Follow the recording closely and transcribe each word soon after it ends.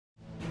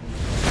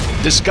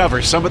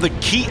Discover some of the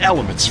key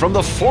elements from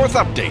the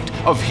 4th update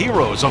of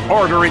Heroes of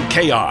Order and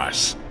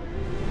Chaos.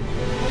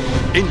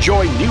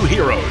 Enjoy new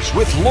heroes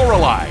with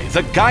Laurelai,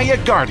 the Gaia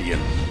Guardian.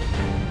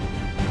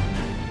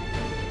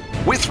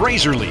 With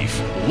Razor Leaf,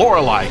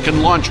 Laurelai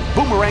can launch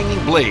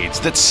boomeranging blades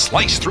that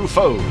slice through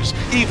foes,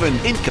 even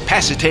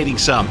incapacitating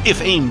some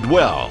if aimed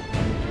well.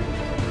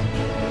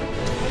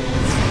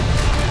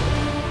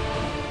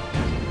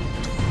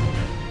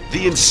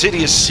 The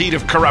insidious seed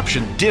of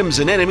corruption dims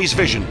an enemy's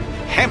vision,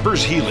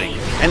 hampers healing,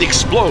 and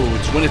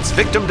explodes when its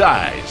victim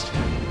dies.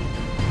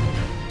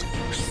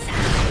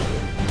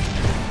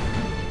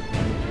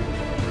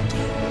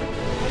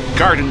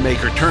 Garden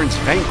Maker turns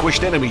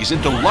vanquished enemies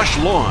into lush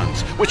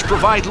lawns, which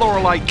provide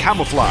Laurelai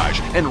camouflage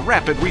and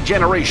rapid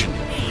regeneration.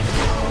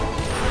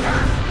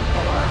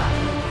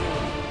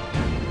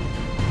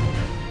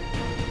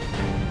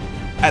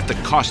 At the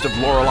cost of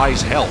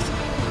Laurelai's health,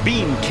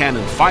 Beam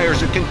Cannon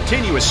fires a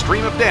continuous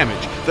stream of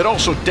damage that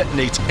also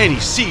detonates any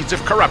seeds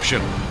of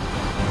corruption.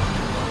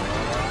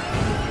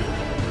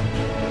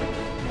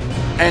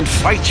 And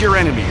fight your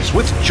enemies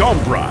with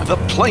Jombraa, the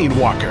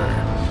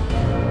Planewalker.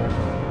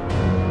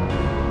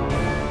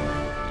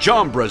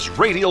 Jombraa's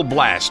Radial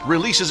Blast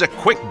releases a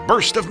quick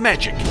burst of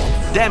magic,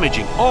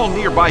 damaging all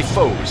nearby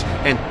foes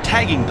and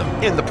tagging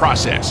them in the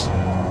process.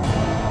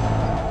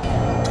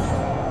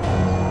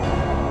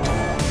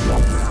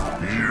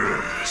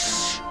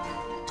 Yes.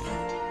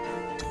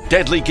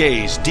 Deadly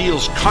Gaze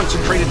deals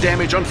concentrated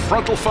damage on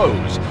frontal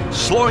foes,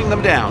 slowing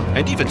them down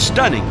and even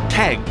stunning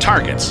tagged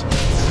targets.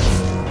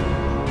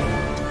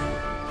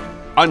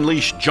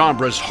 Unleash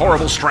Jombraa's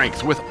horrible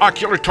strength with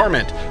Ocular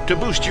Torment to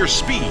boost your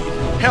speed,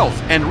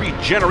 health, and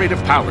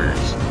regenerative powers.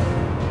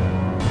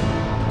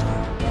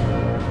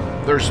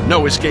 There's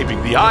no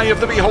escaping the eye of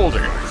the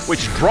beholder,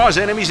 which draws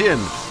enemies in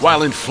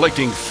while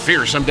inflicting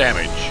fearsome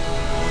damage.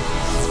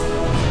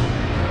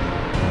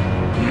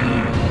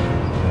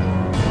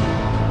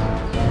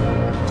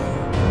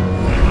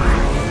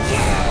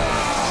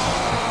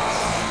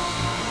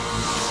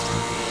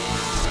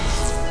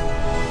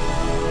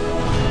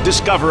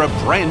 Discover a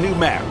brand new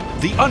map,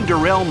 the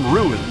Underrealm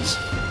Ruins.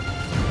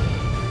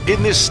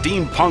 In this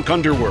steampunk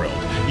underworld,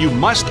 you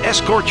must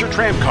escort your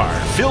tram car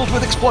filled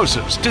with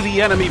explosives to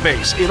the enemy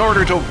base in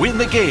order to win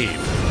the game.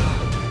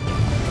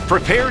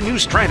 Prepare new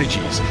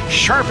strategies,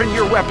 sharpen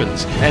your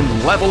weapons,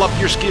 and level up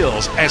your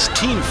skills as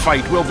team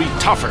fight will be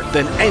tougher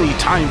than any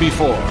time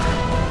before.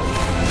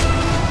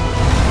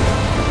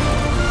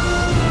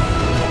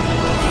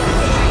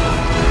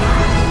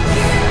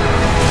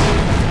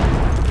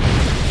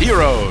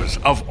 Heroes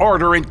of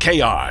Order and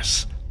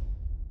Chaos.